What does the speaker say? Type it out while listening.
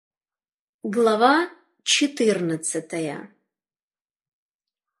Глава 14.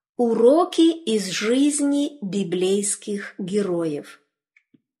 Уроки из жизни библейских героев.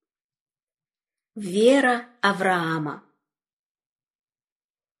 Вера Авраама.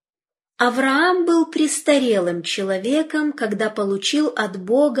 Авраам был престарелым человеком, когда получил от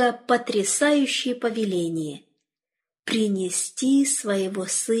Бога потрясающее повеление принести своего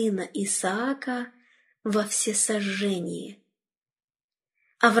сына Исаака во всесожжение.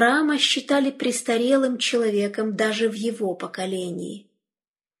 Авраама считали престарелым человеком даже в его поколении.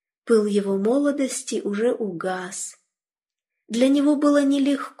 Пыл его молодости уже угас. Для него было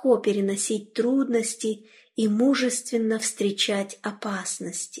нелегко переносить трудности и мужественно встречать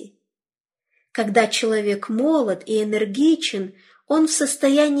опасности. Когда человек молод и энергичен, он в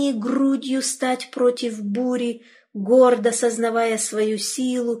состоянии грудью стать против бури, гордо сознавая свою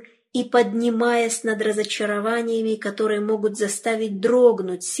силу и поднимаясь над разочарованиями, которые могут заставить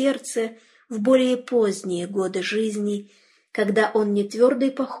дрогнуть сердце в более поздние годы жизни, когда он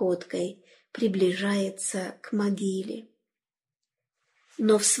нетвердой походкой приближается к могиле.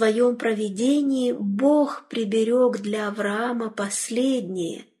 Но в своем провидении Бог приберег для Авраама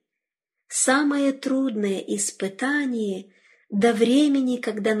последнее, самое трудное испытание до времени,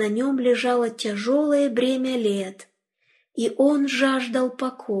 когда на нем лежало тяжелое бремя лет, и он жаждал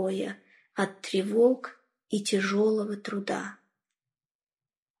покоя от тревог и тяжелого труда.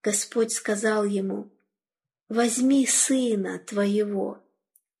 Господь сказал ему: «Возьми сына твоего,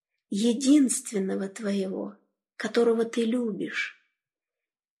 единственного твоего, которого ты любишь,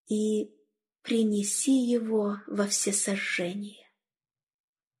 и принеси его во всесожжение».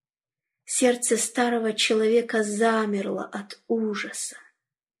 Сердце старого человека замерло от ужаса.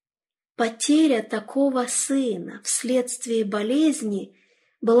 Потеря такого сына вследствие болезни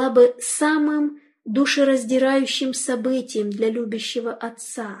была бы самым душераздирающим событием для любящего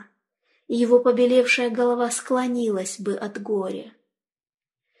отца, и его побелевшая голова склонилась бы от горя.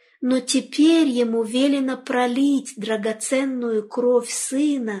 Но теперь ему велено пролить драгоценную кровь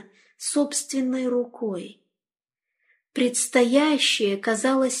сына собственной рукой. Предстоящее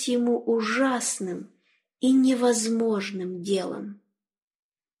казалось ему ужасным и невозможным делом.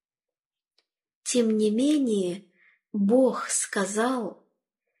 Тем не менее, Бог сказал,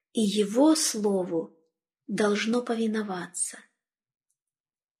 и Его слову должно повиноваться.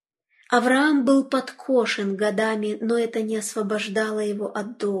 Авраам был подкошен годами, но это не освобождало его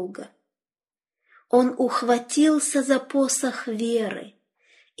от долга. Он ухватился за посох веры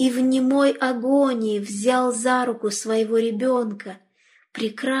и в немой агонии взял за руку своего ребенка,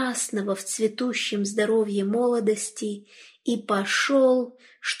 прекрасного в цветущем здоровье молодости, и пошел,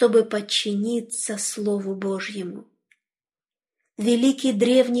 чтобы подчиниться Слову Божьему. Великий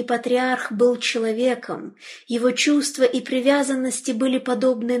древний патриарх был человеком, его чувства и привязанности были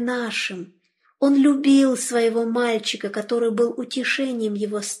подобны нашим. Он любил своего мальчика, который был утешением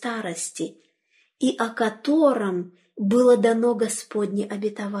его старости, и о котором было дано Господне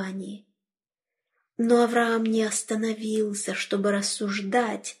обетование. Но Авраам не остановился, чтобы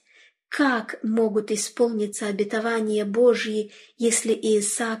рассуждать, как могут исполниться обетования Божьи, если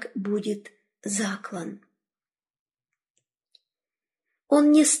Исаак будет заклан.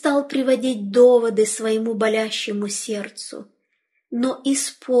 Он не стал приводить доводы своему болящему сердцу, но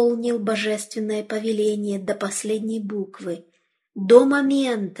исполнил божественное повеление до последней буквы, до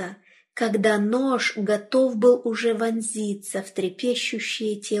момента, когда нож готов был уже вонзиться в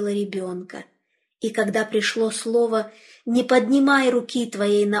трепещущее тело ребенка, и когда пришло слово: «Не поднимай руки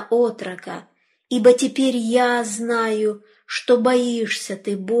твоей на отрока, ибо теперь я знаю, что боишься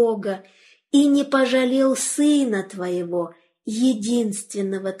ты Бога, и не пожалел сына твоего,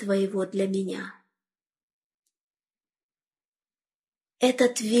 единственного твоего для меня».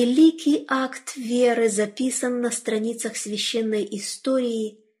 Этот великий акт веры записан на страницах священной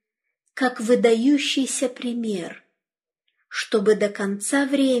истории как выдающийся пример, чтобы до конца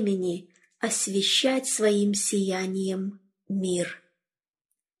времени освещать своим сиянием мир.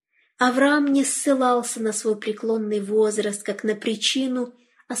 Авраам не ссылался на свой преклонный возраст, как на причину,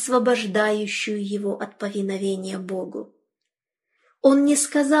 освобождающую его от повиновения Богу. Он не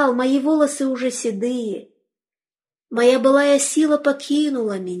сказал: «Мои волосы уже седые, моя былая сила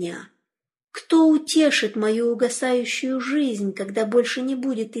покинула меня. Кто утешит мою угасающую жизнь, когда больше не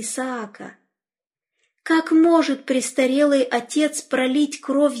будет Исаака? Как может престарелый отец пролить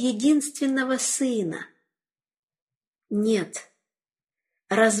кровь единственного сына?» Нет.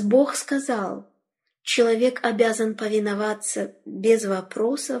 Раз Бог сказал, человек обязан повиноваться без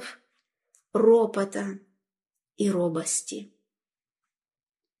вопросов, ропота и робости.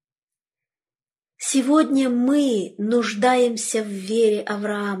 Сегодня мы нуждаемся в вере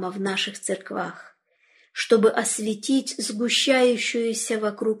Авраама в наших церквах, чтобы осветить сгущающуюся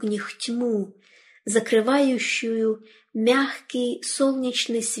вокруг них тьму, закрывающую мягкий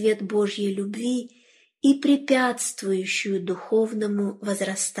солнечный свет Божьей любви и препятствующую духовному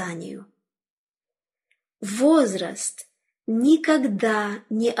возрастанию. Возраст никогда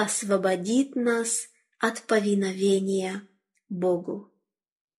не освободит нас от повиновения Богу.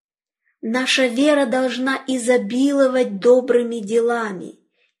 Наша вера должна изобиловать добрыми делами,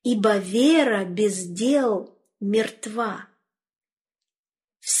 ибо вера без дел мертва.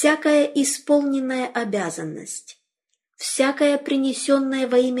 Всякая исполненная обязанность, всякая принесенная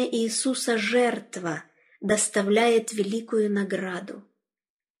во имя Иисуса жертва доставляет великую награду.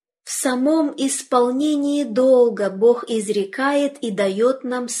 В самом исполнении долга Бог изрекает и дает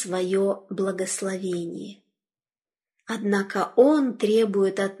нам свое благословение. Однако Он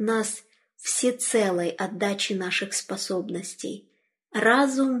требует от нас всецелой отдачи наших способностей.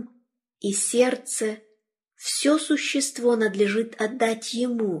 Разум и сердце, все существо надлежит отдать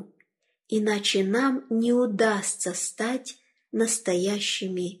Ему, иначе нам не удастся стать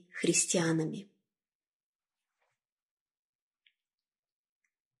настоящими христианами.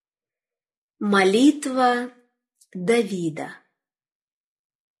 Молитва Давида.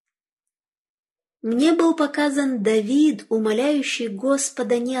 Мне был показан Давид, умоляющий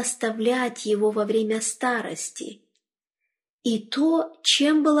Господа не оставлять его во время старости, и то,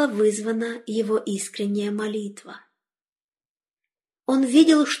 чем была вызвана его искренняя молитва. Он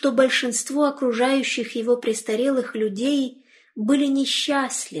видел, что большинство окружающих его престарелых людей были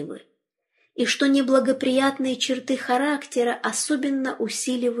несчастливы, и что неблагоприятные черты характера особенно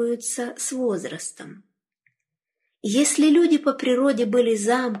усиливаются с возрастом. Если люди по природе были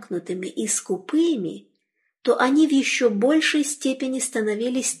замкнутыми и скупыми, то они в еще большей степени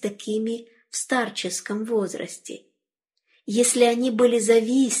становились такими в старческом возрасте. Если они были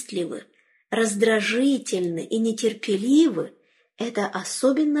завистливы, раздражительны и нетерпеливы, это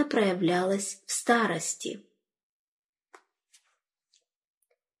особенно проявлялось в старости.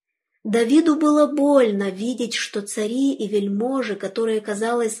 Давиду было больно видеть, что цари и вельможи, которые,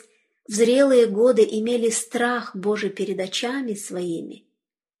 казалось, в зрелые годы имели страх Божий перед очами своими,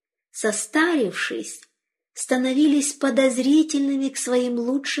 состарившись, становились подозрительными к своим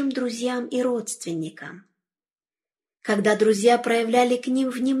лучшим друзьям и родственникам. Когда друзья проявляли к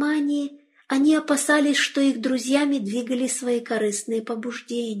ним внимание, они опасались, что их друзьями двигали свои корыстные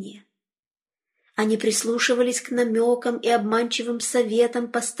побуждения. Они прислушивались к намекам и обманчивым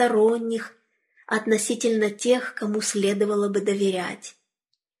советам посторонних относительно тех, кому следовало бы доверять.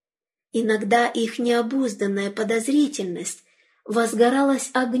 Иногда их необузданная подозрительность возгоралась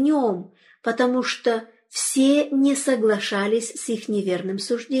огнем, потому что все не соглашались с их неверным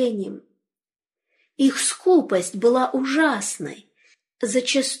суждением. Их скупость была ужасной.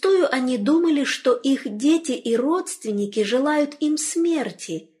 Зачастую они думали, что их дети и родственники желают им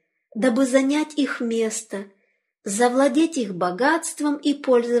смерти, дабы занять их место, завладеть их богатством и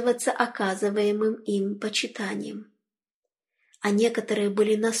пользоваться оказываемым им почитанием. А некоторые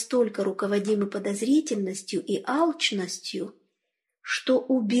были настолько руководимы подозрительностью и алчностью, что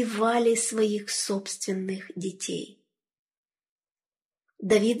убивали своих собственных детей.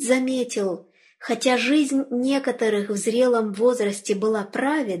 Давид заметил, хотя жизнь некоторых в зрелом возрасте была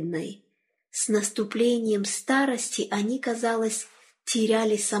праведной, с наступлением старости они, казалось,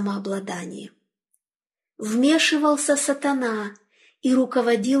 теряли самообладание. Вмешивался сатана и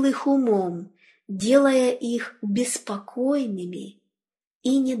руководил их умом, делая их беспокойными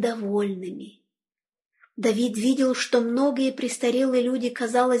и недовольными. Давид видел, что многие престарелые люди,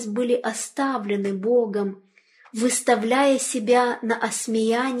 казалось, были оставлены Богом, выставляя себя на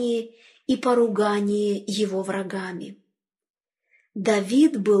осмеяние и поругание его врагами.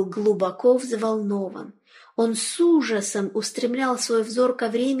 Давид был глубоко взволнован. Он с ужасом устремлял свой взор ко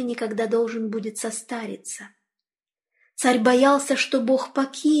времени, когда должен будет состариться. Царь боялся, что Бог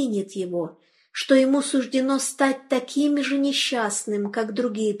покинет его, что ему суждено стать таким же несчастным, как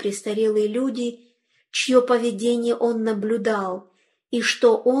другие престарелые люди, чье поведение он наблюдал, и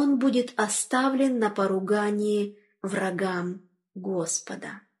что он будет оставлен на поругание врагам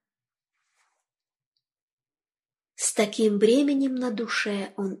Господа. С таким бременем на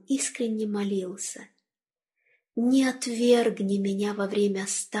душе он искренне молился: «Не отвергни меня во время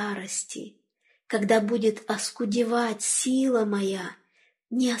старости, когда будет оскудевать сила моя,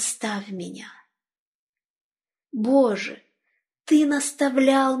 не оставь меня. Боже, Ты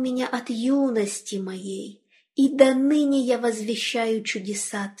наставлял меня от юности моей, и до ныне я возвещаю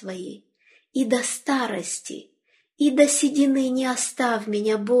чудеса Твои, и до старости, И до седины не оставь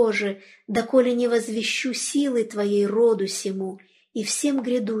меня, Боже, доколе не возвещу силы Твоей роду сему и всем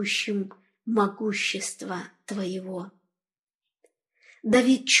грядущим могущества Твоего».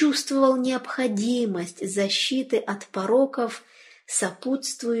 Давид чувствовал необходимость защиты от пороков,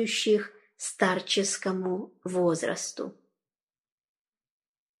 сопутствующих старческому возрасту.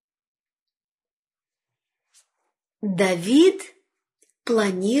 Давид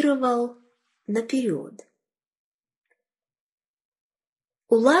планировал наперед.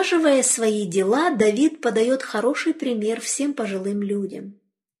 Улаживая свои дела, Давид подает хороший пример всем пожилым людям.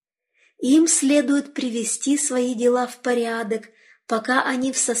 Им следует привести свои дела в порядок, пока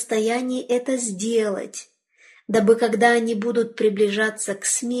они в состоянии это сделать, дабы когда они будут приближаться к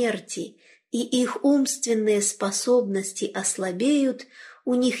смерти и их умственные способности ослабеют,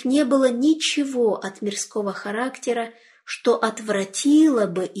 у них не было ничего от мирского характера, что отвратило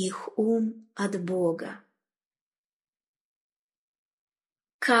бы их ум от Бога.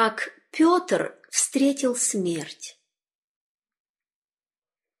 Как Петр встретил смерть.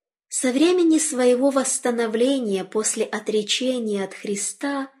 Со времени своего восстановления после отречения от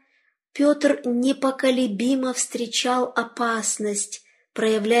Христа Петр непоколебимо встречал опасность,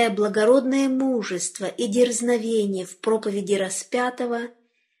 проявляя благородное мужество и дерзновение в проповеди распятого,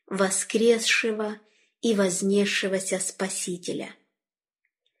 воскресшего и вознесшегося Спасителя.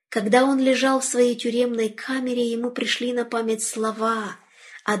 Когда он лежал в своей тюремной камере, ему пришли на память слова,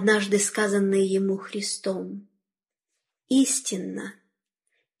 однажды сказанные ему Христом: «Истинно,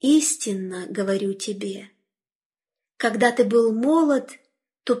 истинно говорю тебе, когда ты был молод,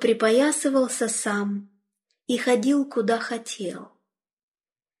 то припоясывался сам и ходил, куда хотел.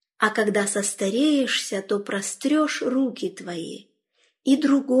 А когда состареешься, то прострешь руки твои, и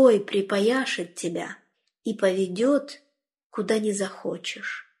другой припояшет тебя и поведет, куда не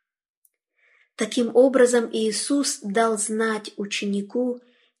захочешь». Таким образом, Иисус дал знать ученику,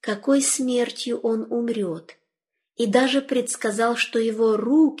 какой смертью он умрет, и даже предсказал, что его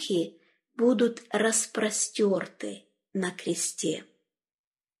руки будут распростерты на кресте.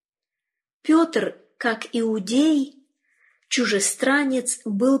 Петр, как иудей, чужестранец,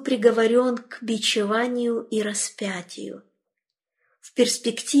 был приговорен к бичеванию и распятию. В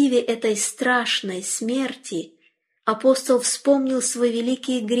перспективе этой страшной смерти апостол вспомнил свой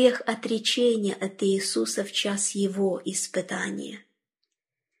великий грех отречения от Иисуса в час его испытания.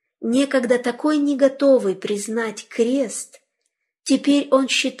 Некогда такой не готовый признать крест, теперь он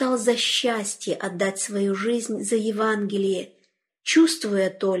считал за счастье отдать свою жизнь за Евангелие, чувствуя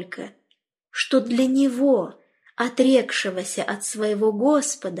только, что для него, отрекшегося от своего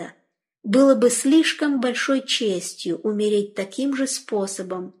Господа, было бы слишком большой честью умереть таким же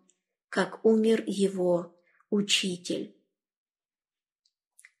способом, как умер его Учитель.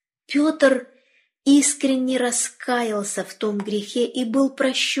 Петр искренне раскаялся в том грехе и был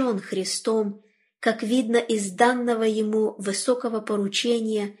прощен Христом, как видно из данного ему высокого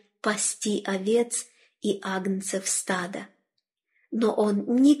поручения пасти овец и агнцев стада. Но он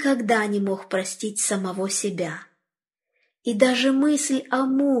никогда не мог простить самого себя. И даже мысль о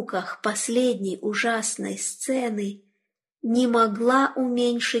муках последней ужасной сцены не могла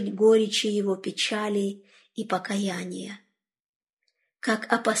уменьшить горечи его печали и покаяния.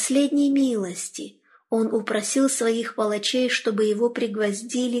 Как о последней милости он упросил своих палачей, чтобы его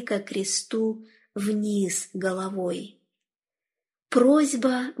пригвоздили ко кресту вниз головой.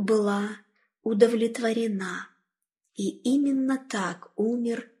 Просьба была удовлетворена, и именно так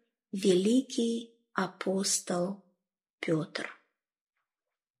умер великий апостол Петр.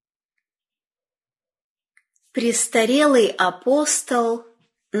 Престарелый апостол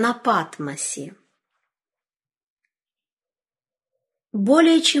на Патмосе.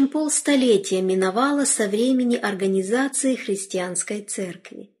 Более чем полстолетия миновало со времени организации христианской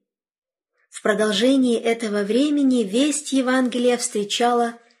церкви. В продолжении этого времени весть Евангелия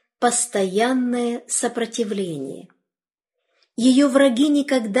встречала постоянное сопротивление. Ее враги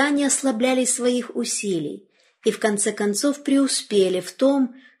никогда не ослабляли своих усилий и в конце концов преуспели в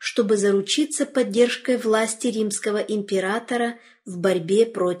том, чтобы заручиться поддержкой власти римского императора в борьбе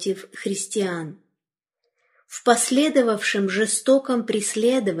против христиан. В последовавшем жестоком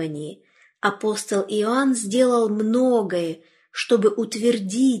преследовании апостол Иоанн сделал многое, чтобы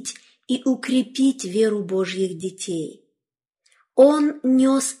утвердить и укрепить веру Божьих детей. Он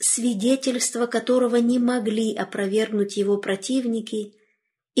нес свидетельство, которого не могли опровергнуть его противники,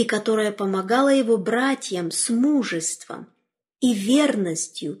 и которое помогало его братьям с мужеством и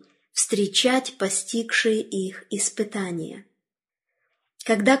верностью встречать постигшие их испытания.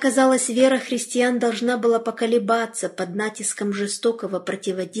 Когда, казалось, вера христиан должна была поколебаться под натиском жестокого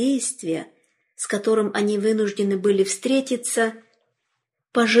противодействия с которым они вынуждены были встретиться,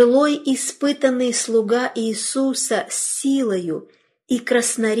 пожилой испытанный слуга Иисуса с силою и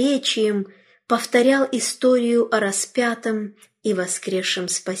красноречием повторял историю о распятом и воскресшем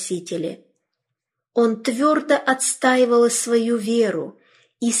Спасителе. Он твердо отстаивал свою веру,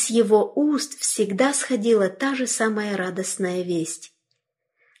 и с его уст всегда сходила та же самая радостная весть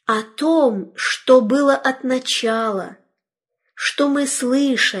о том, что было от начала, что мы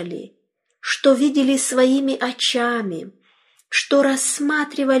слышали, что видели своими очами, что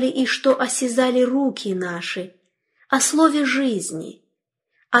рассматривали и что осязали руки наши, о слове жизни,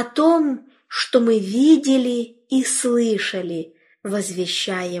 о том, что мы видели и слышали,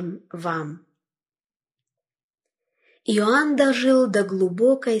 возвещаем вам. Иоанн дожил до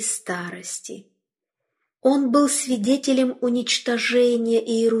глубокой старости. Он был свидетелем уничтожения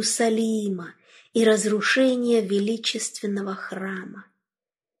Иерусалима и разрушения величественного храма.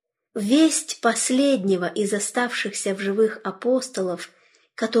 Весть последнего из оставшихся в живых апостолов,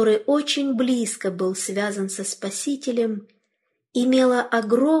 который очень близко был связан со Спасителем, имела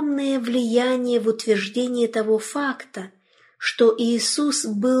огромное влияние в утверждении того факта, что Иисус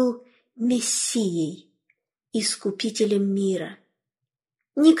был Мессией, Искупителем мира.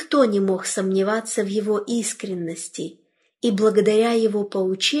 Никто не мог сомневаться в его искренности, и благодаря его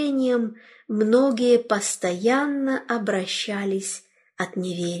поучениям многие постоянно обращались от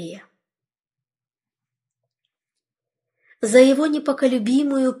неверия. За его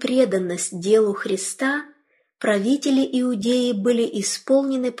непоколебимую преданность делу Христа правители Иудеи были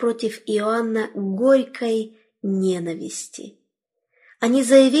исполнены против Иоанна горькой ненависти. Они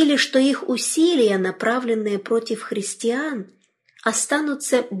заявили, что их усилия, направленные против христиан,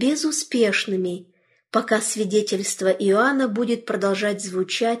 останутся безуспешными, пока свидетельство Иоанна будет продолжать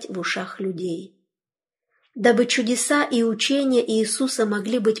звучать в ушах людей. Дабы чудеса и учения Иисуса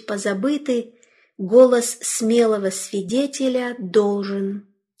могли быть позабыты, голос смелого свидетеля должен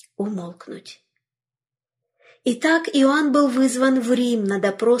умолкнуть. Итак, Иоанн был вызван в Рим на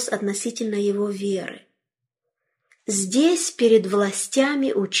допрос относительно его веры. Здесь перед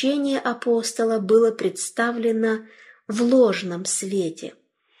властями учение апостола было представлено в ложном свете.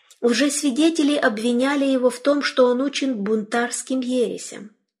 Лжесвидетели обвиняли его в том, что он учит бунтарским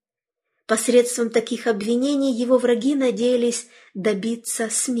ересям. Посредством таких обвинений его враги надеялись добиться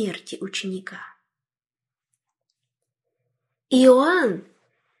смерти ученика. Иоанн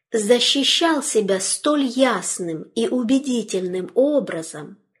защищал себя столь ясным и убедительным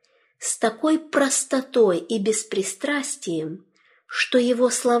образом, с такой простотой и беспристрастием, что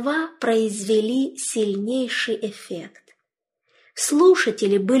его слова произвели сильнейший эффект.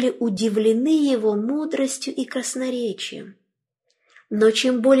 Слушатели были удивлены его мудростью и красноречием. Но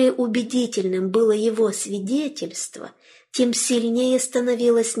чем более убедительным было его свидетельство, тем сильнее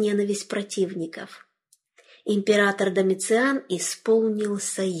становилась ненависть противников. Император Домициан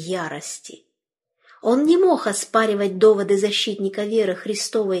исполнился ярости. Он не мог оспаривать доводы защитника веры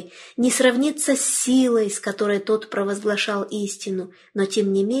Христовой, не сравниться с силой, с которой тот провозглашал истину, но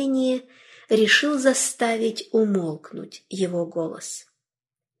тем не менее решил заставить умолкнуть его голос.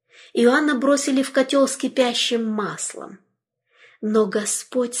 Иоанна бросили в котел с кипящим маслом. Но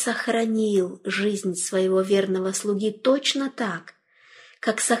Господь сохранил жизнь своего верного слуги точно так,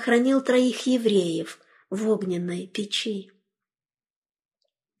 как сохранил 3 евреев в огненной печи.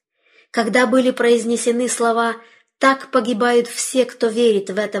 Когда были произнесены слова «Так погибают все, кто верит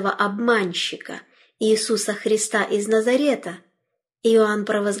в этого обманщика, Иисуса Христа из Назарета», Иоанн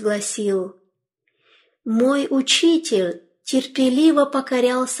провозгласил: «Мой учитель терпеливо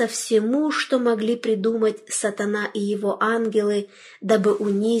покорялся всему, что могли придумать сатана и его ангелы, дабы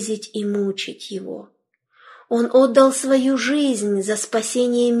унизить и мучить его. Он отдал свою жизнь за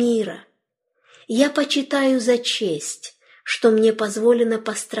спасение мира. Я почитаю за честь, что мне позволено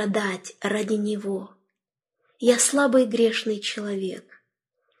пострадать ради него. Я слабый грешный человек.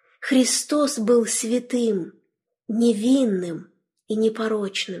 Христос был святым, невинным и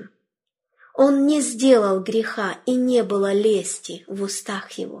непорочным. Он не сделал греха, и не было лести в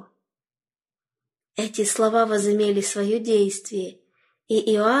устах его». Эти слова возымели свое действие, и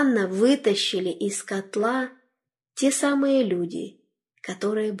Иоанна вытащили из котла те самые люди,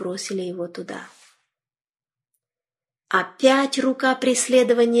 которые бросили его туда. Опять рука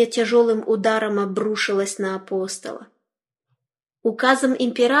преследования тяжелым ударом обрушилась на апостола. Указом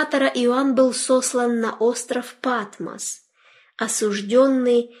императора Иоанн был сослан на остров Патмос,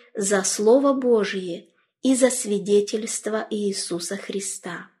 осужденный за Слово Божие и за свидетельство Иисуса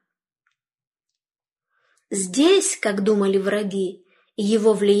Христа. Здесь, как думали враги,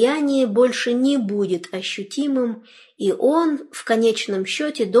 его влияние больше не будет ощутимым, и он в конечном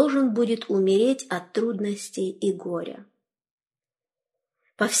счете должен будет умереть от трудностей и горя.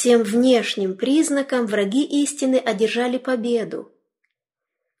 По всем внешним признакам враги истины одержали победу,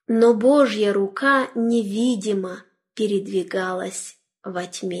 но Божья рука невидимо передвигалась во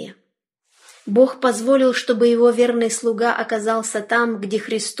тьме. Бог позволил, чтобы его верный слуга оказался там, где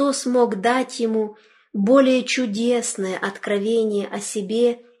Христос мог дать ему более чудесное откровение о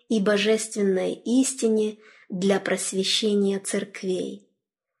себе и божественной истине для просвещения церквей.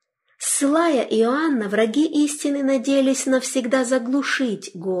 Ссылая Иоанна, враги истины надеялись навсегда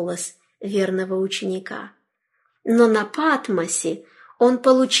заглушить голос верного ученика. Но на Патмосе он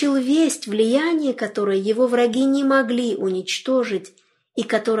получил весть, влияние которой его враги не могли уничтожить и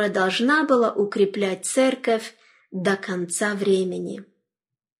которая должна была укреплять церковь до конца времени.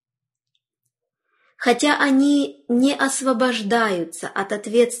 Хотя они не освобождаются от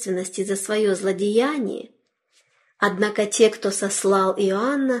ответственности за свое злодеяние, однако те, кто сослал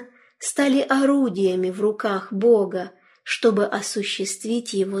Иоанна, стали орудиями в руках Бога, чтобы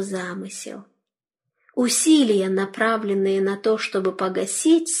осуществить его замысел. Усилия, направленные на то, чтобы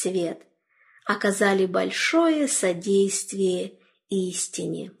погасить свет, оказали большое содействие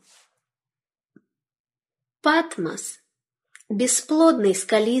истине. Патмос, бесплодный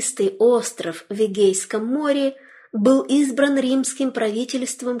скалистый остров в Эгейском море, был избран римским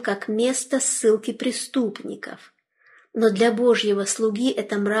правительством как место ссылки преступников, но для Божьего слуги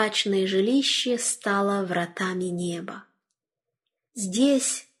это мрачное жилище стало вратами неба.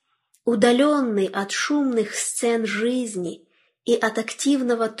 Здесь, удаленный от шумных сцен жизни и от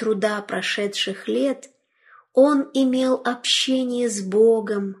активного труда прошедших лет, он имел общение с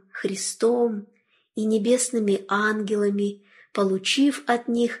Богом, Христом и небесными ангелами, получив от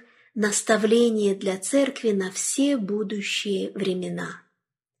них наставление для церкви на все будущие времена.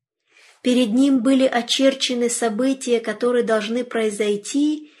 Перед ним были очерчены события, которые должны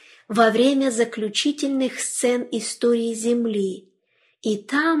произойти во время заключительных сцен истории Земли, и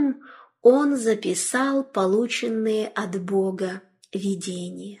там он записал полученные от Бога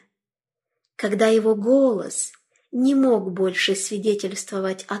видения. Когда его голос не мог больше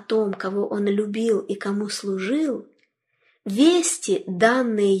свидетельствовать о том, кого он любил и кому служил, вести,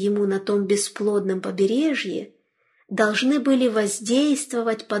 данные ему на том бесплодном побережье, должны были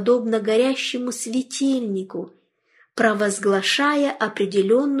воздействовать подобно горящему светильнику, провозглашая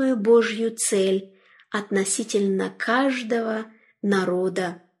определенную Божью цель относительно каждого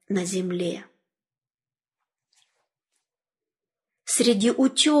народа на земле. Среди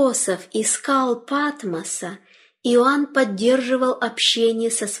утесов и скал Патмоса Иоанн поддерживал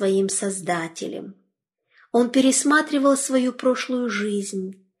общение со своим Создателем. Он пересматривал свою прошлую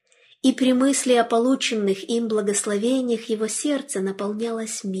жизнь, и при мысли о полученных им благословениях его сердце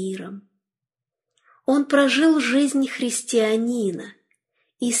наполнялось миром. Он прожил жизнь христианина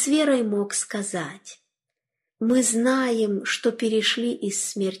и с верой мог сказать: «Мы знаем, что перешли из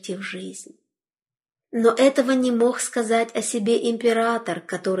смерти в жизнь». Но этого не мог сказать о себе император,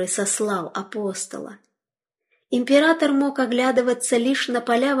 который сослал апостола. Император мог оглядываться лишь на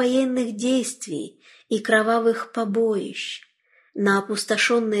поля военных действий и кровавых побоищ, на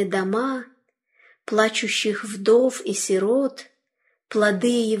опустошенные дома, плачущих вдов и сирот,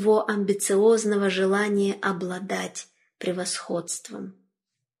 плоды его амбициозного желания обладать превосходством.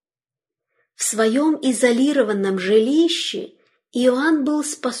 В своем изолированном жилище Иоанн был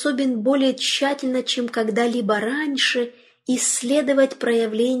способен более тщательно, чем когда-либо раньше, исследовать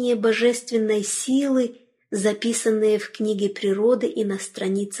проявления божественной силы, записанные в книге природы и на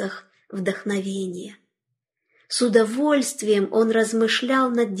страницах вдохновения. С удовольствием он размышлял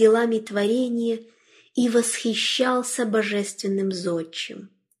над делами творения и восхищался божественным зодчим.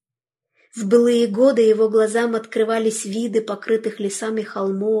 В былые годы его глазам открывались виды покрытых лесами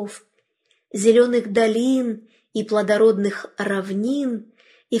холмов, зеленых долин и плодородных равнин,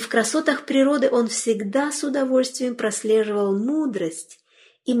 и в красотах природы он всегда с удовольствием прослеживал мудрость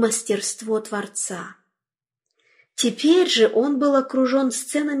и мастерство Творца. Теперь же он был окружен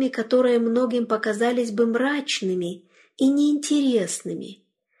сценами, которые многим показались бы мрачными и неинтересными,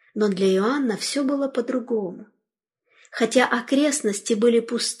 но для Иоанна все было по-другому. Хотя окрестности были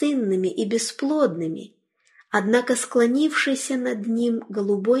пустынными и бесплодными, однако склонившийся над ним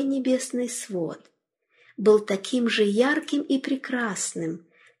голубой небесный свод был таким же ярким и прекрасным,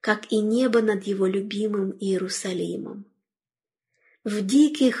 как и небо над его любимым Иерусалимом. В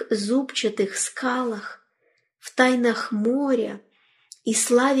диких зубчатых скалах, в тайнах моря и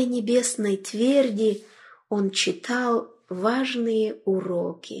славе небесной тверди он читал важные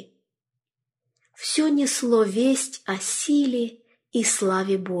уроки. Все несло весть о силе и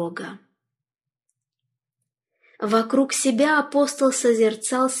славе Бога. Вокруг себя апостол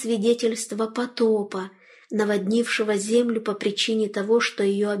созерцал свидетельство потопа, наводнившего землю по причине того, что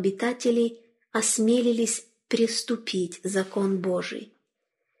ее обитатели осмелились преступить закон Божий.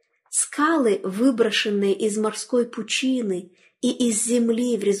 Скалы, выброшенные из морской пучины и из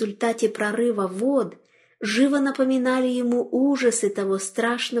земли в результате прорыва вод, живо напоминали ему ужасы того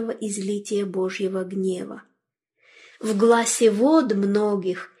страшного излития Божьего гнева. В гласе вод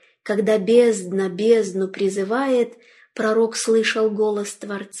многих, когда бездна бездну призывает, пророк слышал голос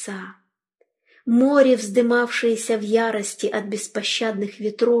Творца. Море, вздымавшееся в ярости от беспощадных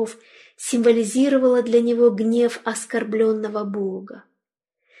ветров, символизировало для него гнев оскорбленного Бога.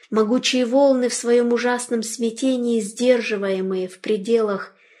 Могучие волны в своем ужасном смятении, сдерживаемые в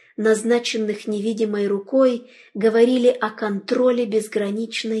пределах, назначенных невидимой рукой, говорили о контроле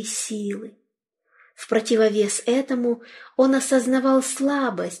безграничной силы. В противовес этому он осознавал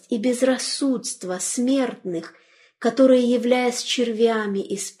слабость и безрассудство смертных, которые, являясь червями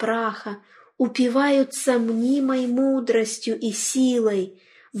из праха, упиваются мнимой мудростью и силой,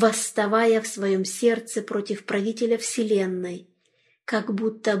 восставая в своем сердце против правителя вселенной, как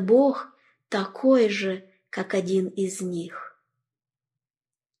будто Бог такой же, как один из них.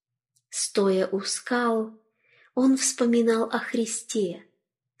 Стоя у скал, он вспоминал о Христе,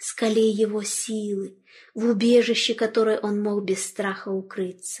 скале его силы, в убежище которой он мог без страха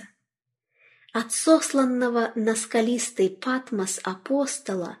укрыться. От сосланного на скалистый Патмос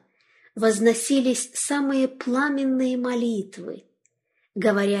апостола возносились самые пламенные молитвы,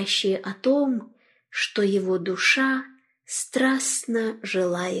 говорящие о том, что его душа страстно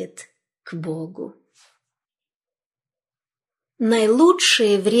желает к Богу.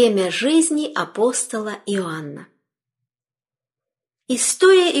 Наилучшее время жизни апостола Иоанна.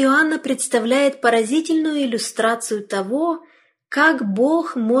 История Иоанна представляет поразительную иллюстрацию того, как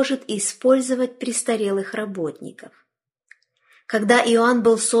Бог может использовать престарелых работников. Когда Иоанн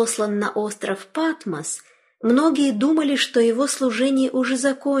был сослан на остров Патмос, многие думали, что его служение уже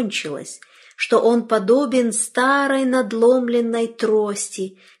закончилось, что он подобен старой надломленной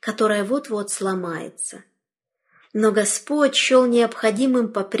трости, которая вот-вот сломается. Но Господь счел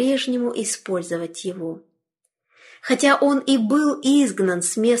необходимым по-прежнему использовать его. Хотя он и был изгнан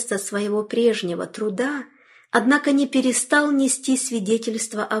с места своего прежнего труда, однако не перестал нести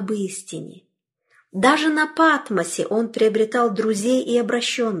свидетельство об истине. Даже на Патмосе он приобретал друзей и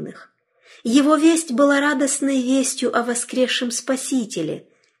обращенных. Его весть была радостной вестью о воскресшем Спасителе,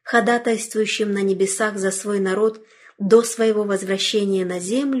 ходатайствующем на небесах за свой народ до своего возвращения на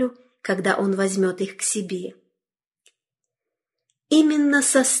землю, когда он возьмет их к себе. Именно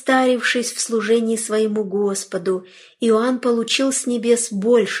состарившись в служении своему Господу, Иоанн получил с небес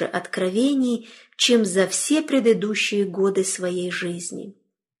больше откровений, чем за все предыдущие годы своей жизни.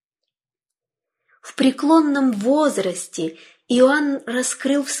 В преклонном возрасте Иоанн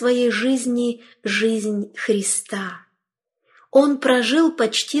раскрыл в своей жизни жизнь Христа. Он прожил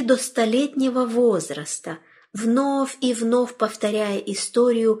почти до 100-летнего возраста, вновь и вновь повторяя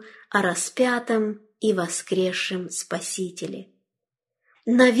историю о распятом и воскресшем Спасителе.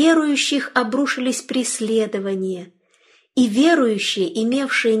 На верующих обрушились преследования, и верующие,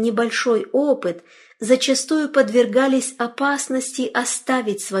 имевшие небольшой опыт, зачастую подвергались опасности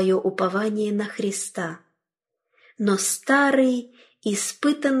оставить свое упование на Христа. Но старый,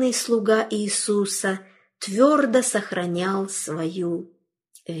 испытанный слуга Иисуса твердо сохранял свою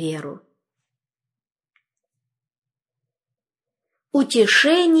веру.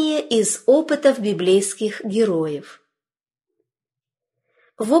 Утешение из опытов библейских героев.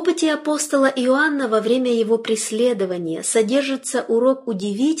 В опыте апостола Иоанна во время его преследования содержится урок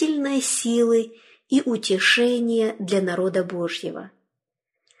удивительной силы и утешения для народа Божьего.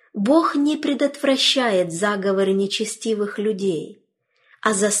 Бог не предотвращает заговоры нечестивых людей,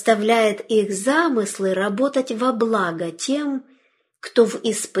 а заставляет их замыслы работать во благо тем, кто в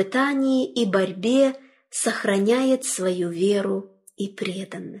испытании и борьбе сохраняет свою веру и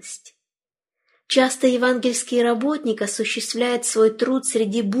преданность. Часто евангельский работник осуществляет свой труд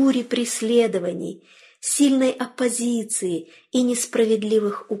среди бури преследований, сильной оппозиции и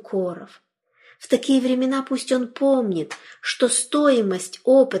несправедливых укоров. В такие времена пусть он помнит, что стоимость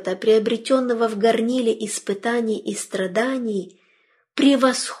опыта, приобретенного в горниле испытаний и страданий,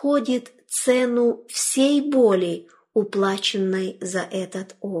 превосходит цену всей боли, уплаченной за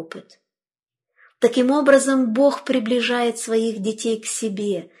этот опыт. Таким образом, Бог приближает своих детей к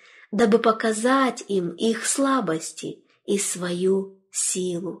себе, дабы показать им их слабости и свою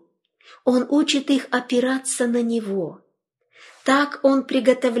силу. Он учит их опираться на Него. Так Он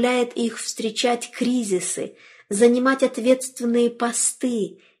приготовляет их встречать кризисы, занимать ответственные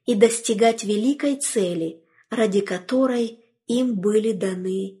посты и достигать великой цели, ради которой им были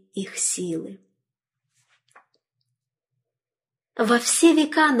даны их силы. Во все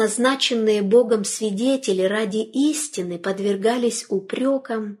века назначенные Богом свидетели ради истины подвергались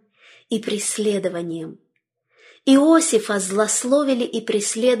упрекам и преследованиям. Иосифа злословили и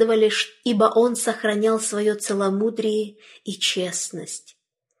преследовали, ибо он сохранял свое целомудрие и честность.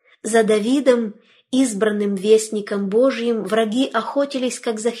 За Давидом, избранным вестником Божьим, враги охотились,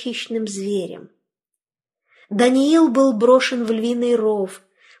 как за хищным зверем. Даниил был брошен в львиный ров,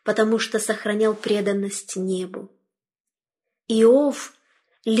 потому что сохранял преданность небу. Иов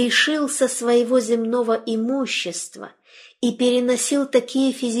лишился своего земного имущества и переносил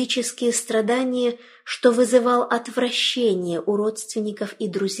такие физические страдания, что вызывал отвращение у родственников и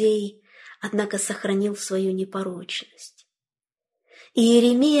друзей, однако сохранил свою непорочность.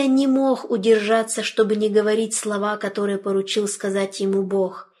 Иеремия не мог удержаться, чтобы не говорить слова, которые поручил сказать ему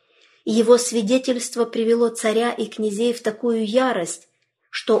Бог. Его свидетельство привело царя и князей в такую ярость,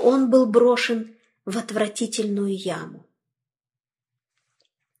 что он был брошен в отвратительную яму.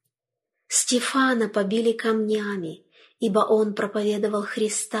 Стефана побили камнями, ибо он проповедовал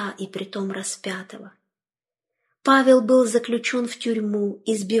Христа и притом распятого. Павел был заключен в тюрьму,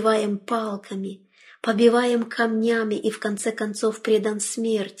 избиваем палками, побиваем камнями и в конце концов предан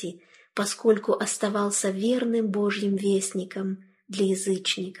смерти, поскольку оставался верным Божьим вестником для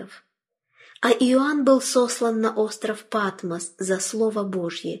язычников. А Иоанн был сослан на остров Патмос за Слово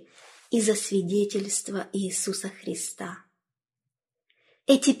Божье и за свидетельство Иисуса Христа.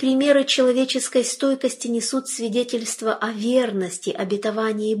 Эти примеры человеческой стойкости несут свидетельство о верности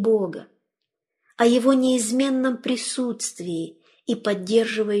обетований Бога, о Его неизменном присутствии и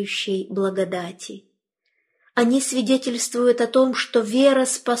поддерживающей благодати. Они свидетельствуют о том, что вера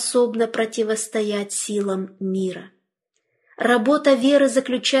способна противостоять силам мира. Работа веры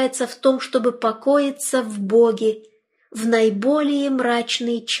заключается в том, чтобы покоиться в Боге в наиболее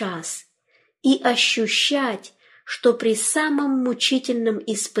мрачный час и ощущать, что при самом мучительном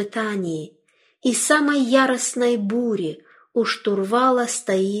испытании и самой яростной буре у штурвала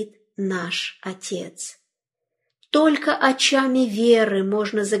стоит наш Отец. Только очами веры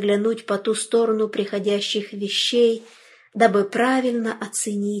можно заглянуть по ту сторону приходящих вещей, дабы правильно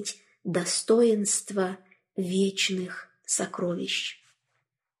оценить достоинство вечных сокровищ.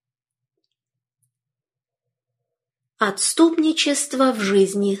 Отступничество в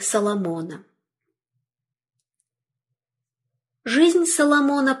жизни Соломона. Жизнь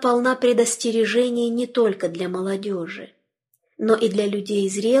Соломона полна предостережений не только для молодежи, но и для людей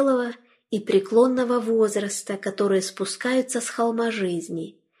зрелого и преклонного возраста, которые спускаются с холма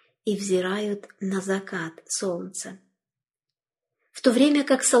жизни и взирают на закат солнца. В то время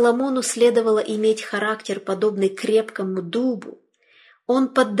как Соломону следовало иметь характер, подобный крепкому дубу, он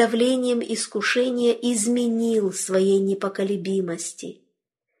под давлением искушения изменил своей непоколебимости.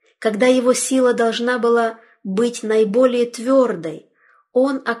 Когда его сила должна была быть наиболее твердой,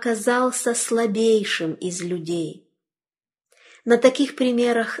 он оказался слабейшим из людей. На таких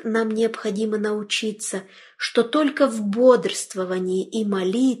примерах нам необходимо научиться, что только в бодрствовании и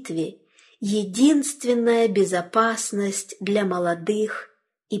молитве единственная безопасность для молодых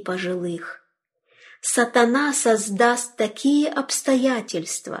и пожилых. Сатана создаст такие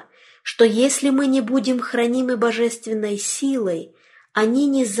обстоятельства, что если мы не будем хранимы божественной силой, они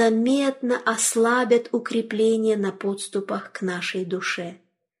незаметно ослабят укрепление на подступах к нашей душе.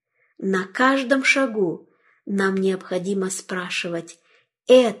 На каждом шагу нам необходимо спрашивать,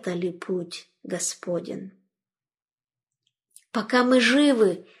 это ли путь Господен? Пока мы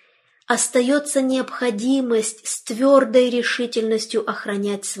живы, остается необходимость с твердой решительностью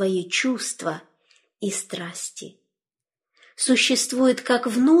охранять свои чувства и страсти. Существует как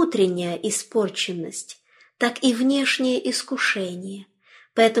внутренняя испорченность, так и внешнее искушение.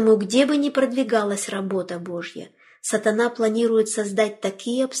 Поэтому, где бы ни продвигалась работа Божья, сатана планирует создать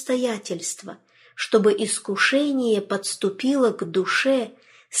такие обстоятельства, чтобы искушение подступило к душе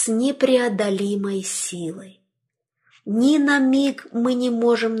с непреодолимой силой. Ни на миг мы не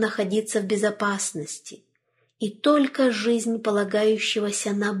можем находиться в безопасности, и только жизнь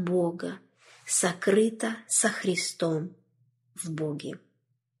полагающегося на Бога сокрыта со Христом в Боге.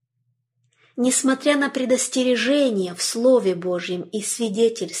 Несмотря на предостережения в Слове Божьем и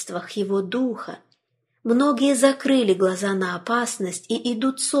свидетельствах Его Духа, многие закрыли глаза на опасность и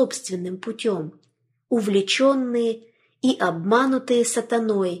идут собственным путем, увлеченные и обманутые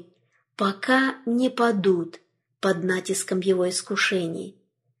сатаной, пока не падут под натиском его искушений.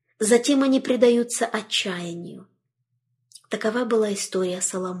 Затем они предаются отчаянию. Такова была история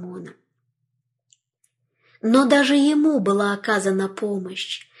Соломона. Но даже ему была оказана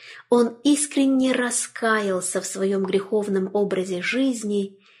помощь. Он искренне раскаялся в своем греховном образе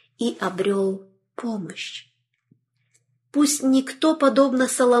жизни и обрел помощь. Пусть никто, подобно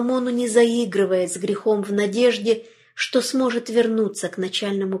Соломону, не заигрывает с грехом в надежде, что сможет вернуться к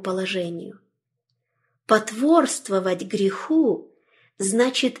начальному положению. Потворствовать греху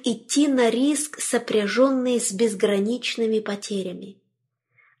значит идти на риск, сопряженный с безграничными потерями.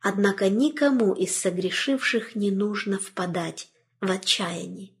 Однако никому из согрешивших не нужно впадать в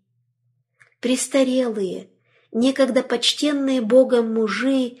отчаяние. Престарелые, некогда почтенные Богом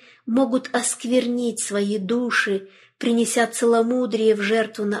мужи могут осквернить свои души, принеся целомудрие в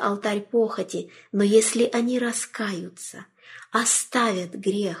жертву на алтарь похоти, но если они раскаются, оставят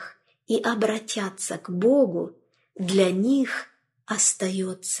грех и обратятся к Богу, для них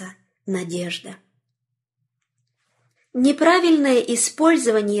остается надежда. Неправильное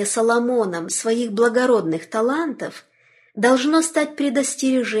использование Соломоном своих благородных талантов должно стать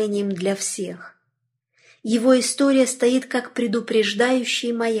предостережением для всех. Его история стоит как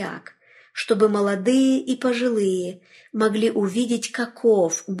предупреждающий маяк, чтобы молодые и пожилые могли увидеть,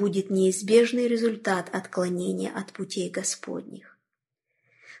 каков будет неизбежный результат отклонения от путей Господних.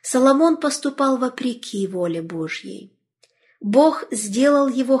 Соломон поступал вопреки воле Божьей. Бог сделал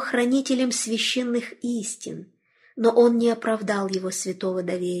его хранителем священных истин, но он не оправдал его святого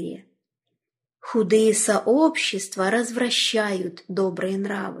доверия. Худые сообщества развращают добрые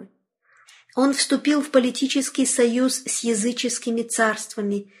нравы. Он вступил в политический союз с языческими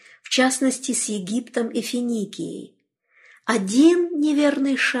царствами, в частности с Египтом и Финикией. Один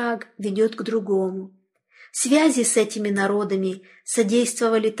неверный шаг ведет к другому. Связи с этими народами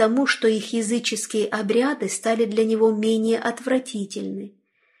содействовали тому, что их языческие обряды стали для него менее отвратительны,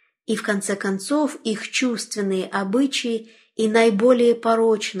 и в конце концов их чувственные обычаи и наиболее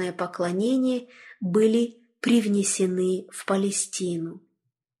порочное поклонение были привнесены в Палестину.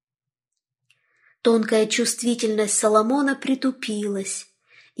 Тонкая чувствительность Соломона притупилась,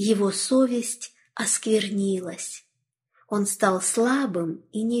 его совесть осквернилась. Он стал слабым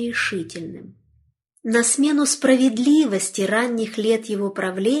и нерешительным. На смену справедливости ранних лет его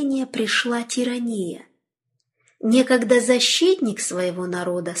правления пришла тирания. Некогда защитник своего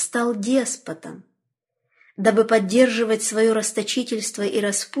народа стал деспотом. Дабы поддерживать свое расточительство и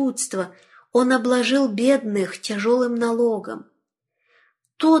распутство, он обложил бедных тяжелым налогом.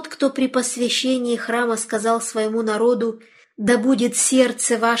 Тот, кто при посвящении храма сказал своему народу: «Да будет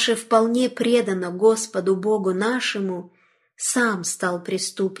сердце ваше вполне предано Господу Богу нашему», сам стал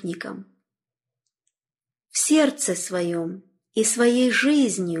преступником. В сердце своем и своей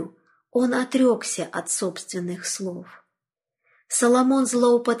жизнью он отрекся от собственных слов. Соломон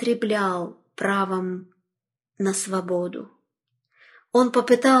злоупотреблял правом на свободу. Он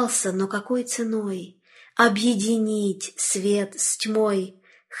попытался, но какой ценой, объединить свет с тьмой,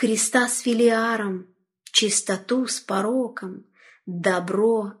 Христа с Велиаром, чистоту с пороком,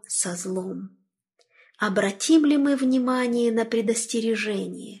 добро со злом. Обратим ли мы внимание на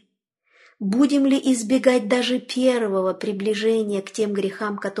предостережение? Будем ли избегать даже первого приближения к тем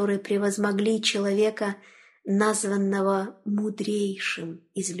грехам, которые превозмогли человека, названного мудрейшим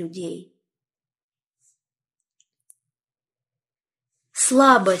из людей?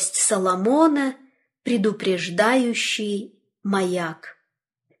 Слабость Соломона, предупреждающий маяк.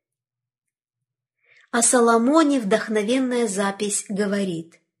 О Соломоне вдохновенная запись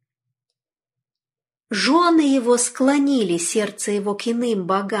говорит: «Жены его склонили сердце его к иным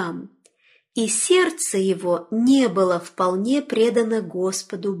богам, и сердце его не было вполне предано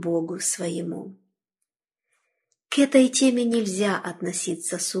Господу Богу своему». К этой теме нельзя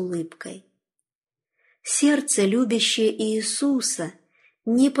относиться с улыбкой. Сердце, любящее Иисуса,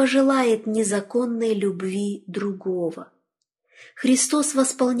 не пожелает незаконной любви другого. Христос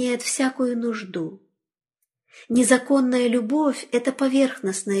восполняет всякую нужду. Незаконная любовь – это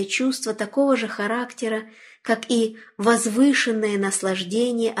поверхностное чувство такого же характера, как и возвышенное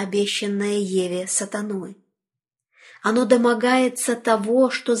наслаждение, обещанное Еве сатаной. Оно домогается того,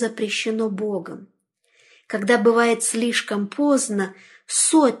 что запрещено Богом. Когда бывает слишком поздно,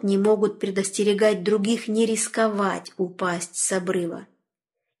 сотни могут предостерегать других не рисковать упасть с обрыва.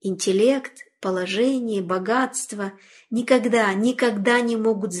 Интеллект, положение, богатство никогда не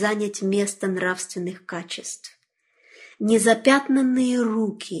могут занять место нравственных качеств. Незапятнанные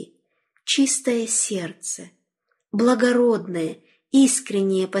руки, чистое сердце, благородное,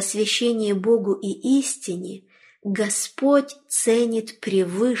 искреннее посвящение Богу и истине Господь ценит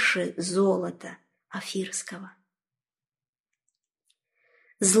превыше золота Офирского.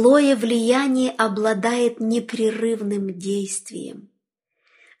 Злое влияние обладает непрерывным действием.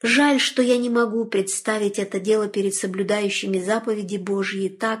 Жаль, что я не могу представить это дело перед соблюдающими заповеди Божьи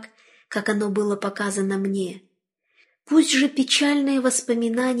так, как оно было показано мне. Пусть же печальные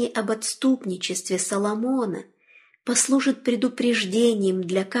воспоминания об отступничестве Соломона послужат предупреждением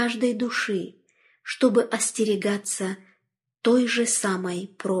для каждой души, чтобы остерегаться той же самой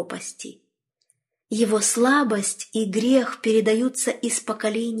пропасти. Его слабость и грех передаются из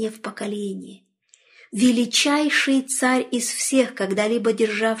поколения в поколение. Величайший царь из всех, когда-либо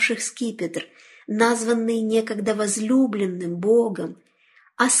державших скипетр, названный некогда возлюбленным Богом,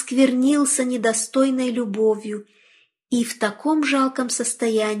 осквернился недостойной любовью и в таком жалком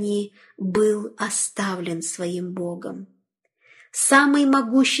состоянии был оставлен своим Богом. Самый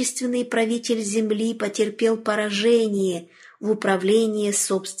могущественный правитель земли потерпел поражение в управлении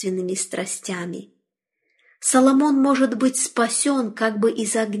собственными страстями. Соломон может быть спасен как бы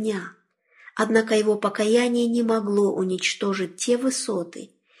из огня, однако его покаяние не могло уничтожить те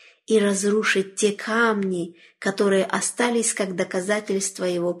высоты и разрушить те камни, которые остались как доказательство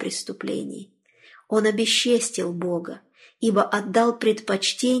его преступлений. Он обесчестил Бога, ибо отдал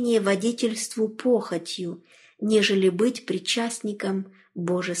предпочтение водительству похотью, нежели быть причастником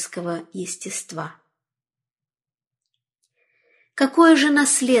божеского естества. Какое же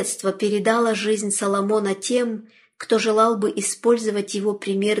наследство передала жизнь Соломона тем, кто желал бы использовать его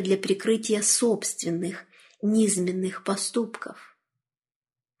пример для прикрытия собственных низменных поступков?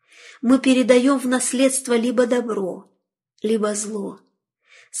 Мы передаем в наследство либо добро, либо зло.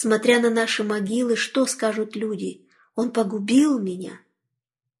 Смотря на наши могилы, что скажут люди? Он погубил меня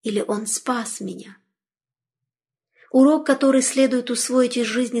или он спас меня? Урок, который следует усвоить из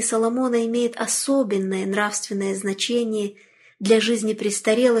жизни Соломона, имеет особенное нравственное значение для жизни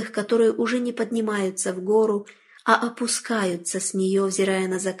престарелых, которые уже не поднимаются в гору, а опускаются с нее, взирая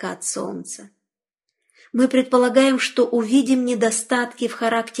на закат солнца. Мы предполагаем, что увидим недостатки в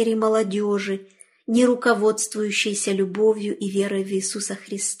характере молодежи, не руководствующейся любовью и верой в Иисуса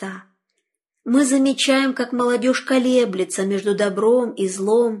Христа. Мы замечаем, как молодежь колеблется между добром и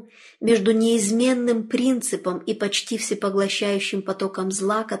злом, между неизменным принципом и почти всепоглощающим потоком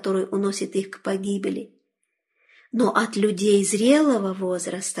зла, который уносит их к погибели. Но от людей зрелого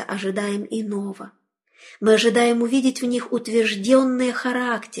возраста ожидаем иного. Мы ожидаем увидеть в них утвержденные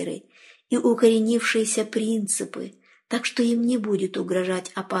характеры и укоренившиеся принципы, так что им не будет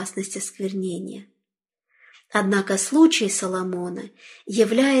угрожать опасность осквернения. Однако случай Соломона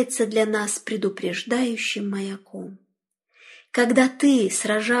является для нас предупреждающим маяком. Когда ты,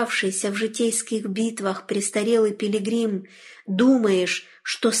 сражавшийся в житейских битвах престарелый пилигрим, думаешь,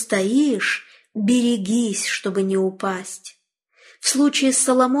 что стоишь, берегись, чтобы не упасть. В случае с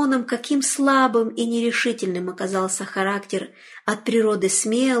Соломоном каким слабым и нерешительным оказался характер, от природы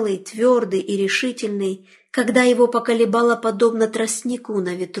смелый, твердый и решительный, когда его поколебала подобно тростнику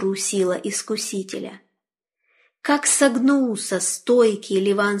на ветру сила искусителя. Как согнулся стойкий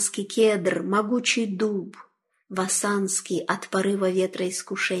ливанский кедр, могучий дуб, васанский от порыва ветра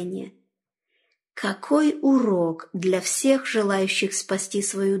искушения. Какой урок для всех желающих спасти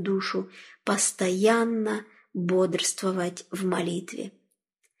свою душу постоянно бодрствовать в молитве!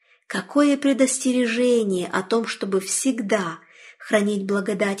 Какое предостережение о том, чтобы всегда хранить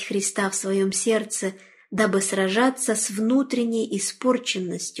благодать Христа в своем сердце, дабы сражаться с внутренней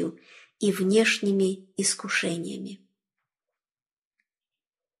испорченностью и внешними искушениями.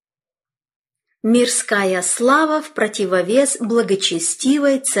 Мирская слава в противовес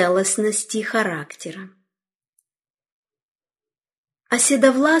благочестивой целостности характера. О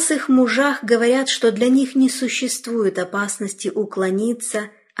седовласых мужах говорят, что для них не существует опасности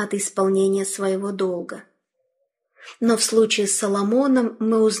уклониться от исполнения своего долга. Но в случае с Соломоном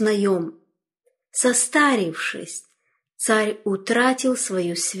мы узнаем: состарившись, царь утратил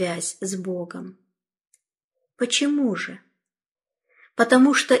свою связь с Богом. Почему же?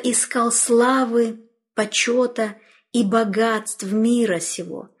 Потому что искал славы, почета и богатств мира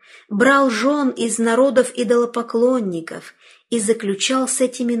сего, брал жен из народов идолопоклонников и заключал с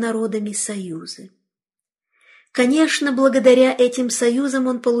этими народами союзы. Конечно, благодаря этим союзам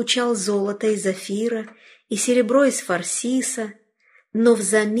он получал золото из Офира и серебро из Фарсиса, но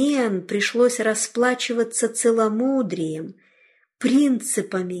взамен пришлось расплачиваться целомудрием,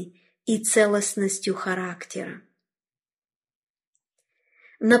 принципами и целостностью характера.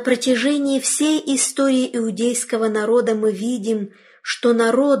 На протяжении всей истории иудейского народа мы видим, что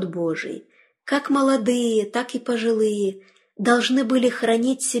народ Божий, как молодые, так и пожилые, должны были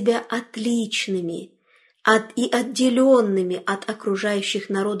хранить себя отличными и отделенными от окружающих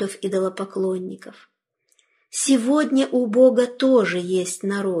народов идолопоклонников. Сегодня у Бога тоже есть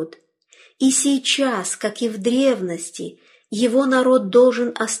народ, и сейчас, как и в древности, Его народ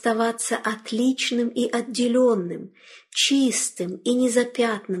должен оставаться отличным и отделенным, чистым и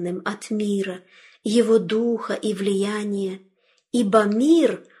незапятнанным от мира, его духа и влияния, ибо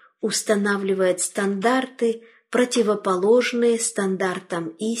мир устанавливает стандарты, противоположные стандартам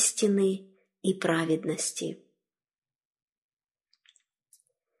истины и праведности.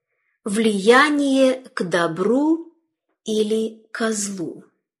 Влияние к добру или ко злу.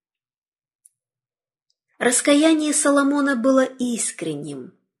 Раскаяние Соломона было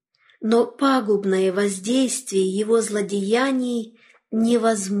искренним, но пагубное воздействие его злодеяний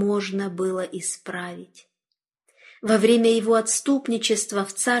невозможно было исправить. Во время его отступничества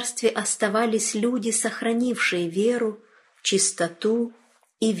в царстве оставались люди, сохранившие веру, чистоту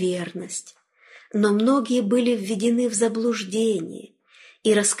и верность, но многие были введены в заблуждение,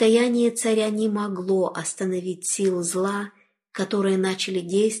 и раскаяние царя не могло остановить сил зла, которые начали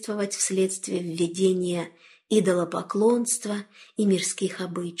действовать вследствие введения идолопоклонства и мирских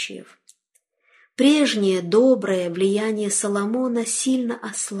обычаев. Прежнее доброе влияние Соломона сильно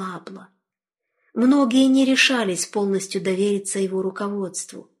ослабло. Многие не решались полностью довериться его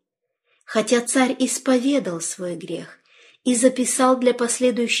руководству. Хотя царь исповедал свой грех и записал для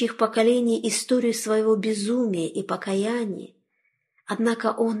последующих поколений историю своего безумия и покаяния,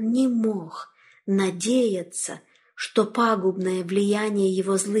 однако он не мог надеяться, что пагубное влияние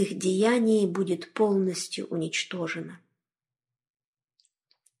его злых деяний будет полностью уничтожено.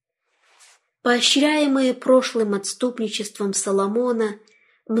 Поощряемые прошлым отступничеством Соломона,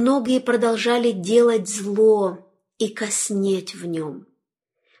 многие продолжали делать зло и коснеть в нем.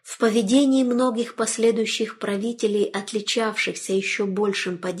 В поведении многих последующих правителей, отличавшихся еще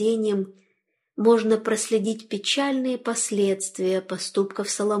большим падением, можно проследить печальные последствия поступков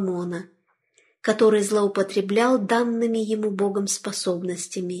Соломона, который злоупотреблял данными ему Богом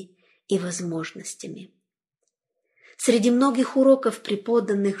способностями и возможностями. Среди многих уроков,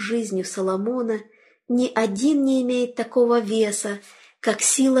 преподанных жизнью Соломона, ни один не имеет такого веса, как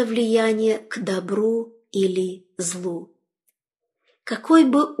сила влияния к добру или злу. Какой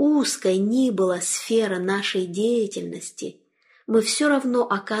бы узкой ни была сфера нашей деятельности, мы все равно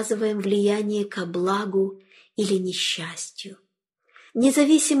оказываем влияние ко благу или несчастью.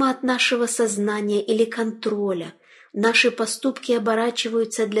 Независимо от нашего сознания или контроля, наши поступки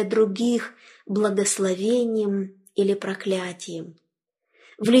оборачиваются для других благословением или проклятием.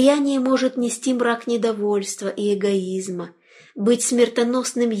 Влияние может нести мрак недовольства и эгоизма, быть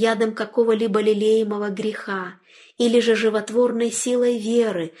смертоносным ядом какого-либо лелеемого греха или же животворной силой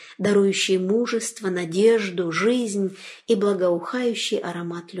веры, дарующей мужество, надежду, жизнь и благоухающий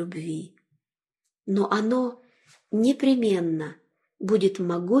аромат любви. Но оно непременно будет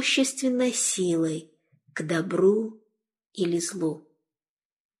могущественной силой к добру или злу.